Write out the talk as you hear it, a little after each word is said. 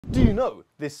Do you know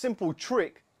this simple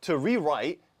trick to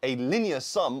rewrite a linear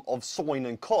sum of sine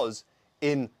and cos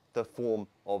in the form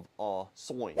of r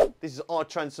sine? This is r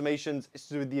transformations, it's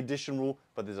to do with the addition rule,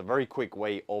 but there's a very quick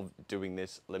way of doing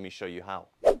this. Let me show you how.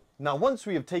 Now, once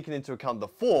we have taken into account the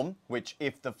form, which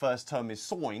if the first term is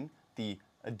sine, the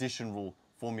addition rule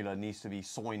formula needs to be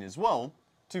sine as well.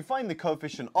 To find the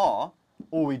coefficient r,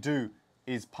 all we do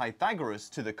is Pythagoras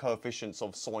to the coefficients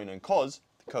of sine and cos.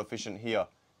 The coefficient here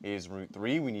is root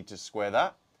 3, we need to square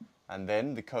that. And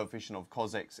then the coefficient of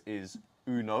cos x is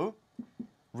uno.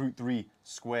 Root 3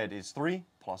 squared is 3,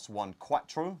 plus 1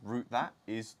 quattro, root that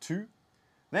is 2.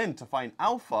 Then to find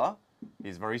alpha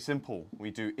is very simple.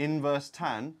 We do inverse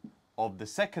tan of the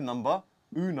second number,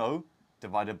 uno,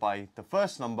 divided by the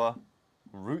first number,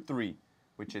 root 3,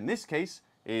 which in this case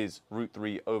is root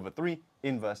 3 over 3.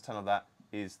 Inverse tan of that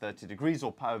is 30 degrees,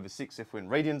 or pi over 6 if we're in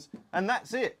radians. And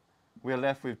that's it. We're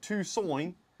left with 2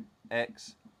 sine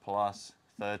x plus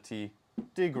 30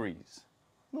 degrees.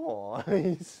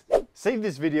 Nice. Save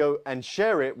this video and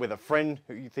share it with a friend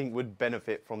who you think would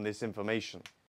benefit from this information.